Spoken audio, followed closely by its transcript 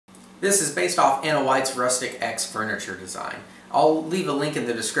This is based off Anna White's Rustic X furniture design. I'll leave a link in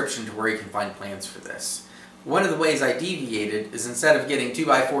the description to where you can find plans for this. One of the ways I deviated is instead of getting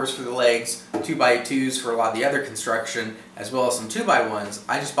 2x4s for the legs, 2x2s for a lot of the other construction, as well as some 2x1s,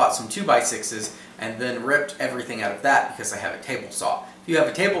 I just bought some 2x6s and then ripped everything out of that because I have a table saw. If you have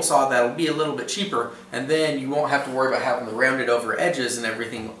a table saw, that'll be a little bit cheaper, and then you won't have to worry about having the rounded over edges and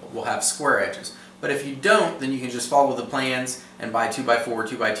everything will have square edges. But if you don't, then you can just follow the plans and buy 2x4,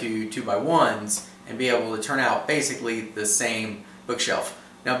 2x2, 2x1s and be able to turn out basically the same bookshelf.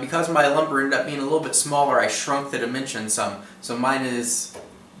 Now, because my lumber ended up being a little bit smaller, I shrunk the dimensions some. So mine is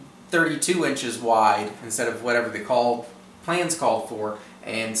 32 inches wide instead of whatever the plans called for,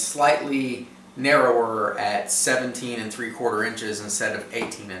 and slightly narrower at 17 3/4 inches instead of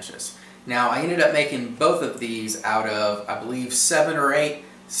 18 inches. Now, I ended up making both of these out of, I believe, 7 or 8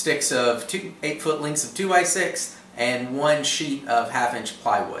 sticks of 8-foot lengths of 2x6 and 1 sheet of 1/2-inch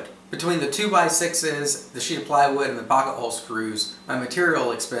plywood. Between the 2x6s, the sheet of plywood, and the pocket hole screws, my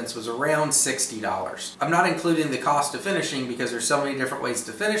material expense was around $60. I'm not including the cost of finishing because there's so many different ways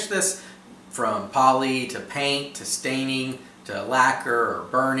to finish this, from poly to paint to staining to lacquer or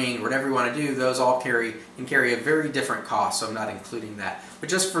burning, whatever you want to do. Those all can carry a very different cost, so I'm not including that. But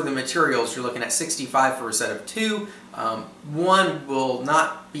just for the materials, you're looking at $65 for a set of 2. One will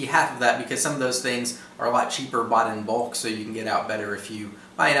not be half of that because some of those things are a lot cheaper bought in bulk, so you can get out better if you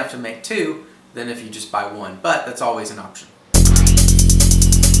buy enough to make 2 than if you just buy 1. But that's always an option.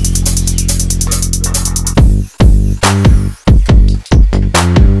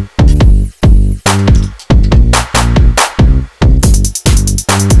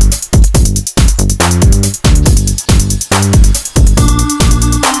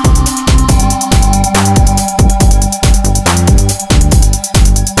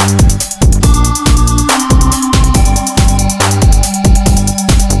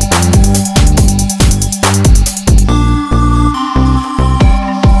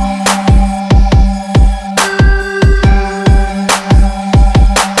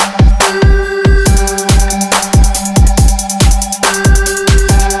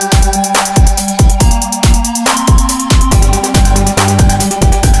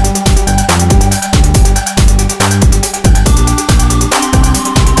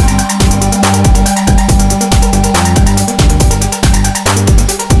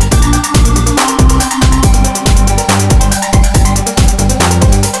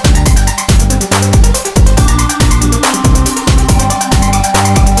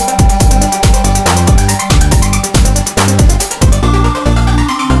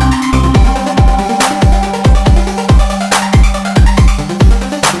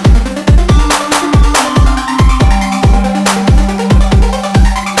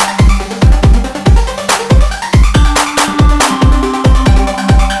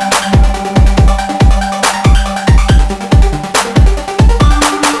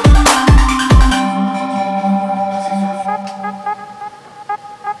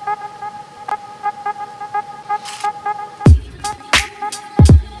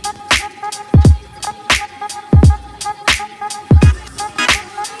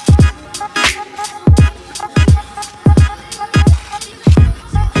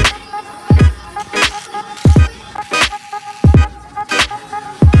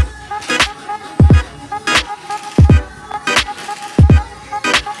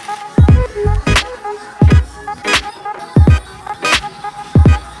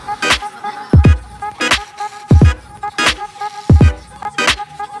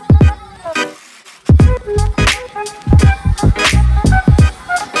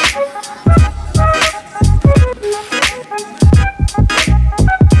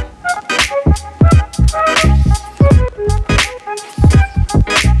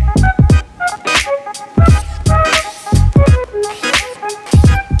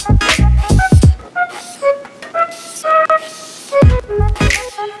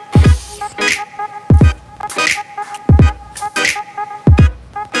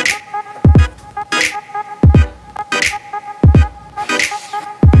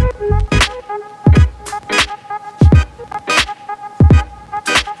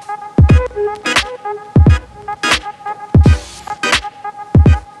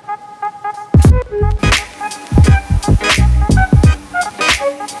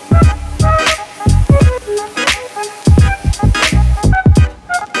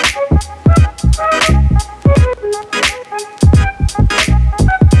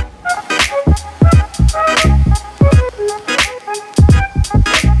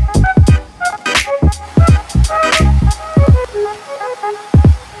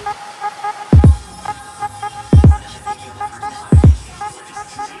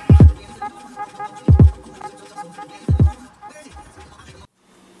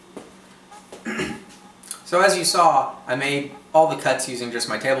 So as you saw, I made all the cuts using just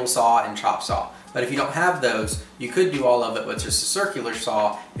my table saw and chop saw. But if you don't have those, you could do all of it with just a circular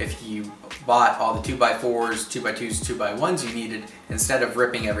saw if you bought all the 2x4s, 2x2s, 2x1s you needed instead of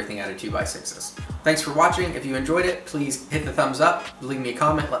ripping everything out of 2x6s. Thanks for watching. If you enjoyed it, please hit the thumbs up, leave me a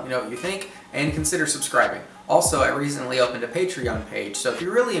comment, let me know what you think, and consider subscribing. Also, I recently opened a Patreon page, so if you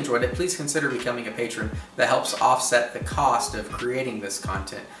really enjoyed it, please consider becoming a patron. That helps offset the cost of creating this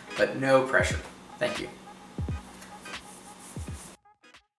content, but no pressure. Thank you.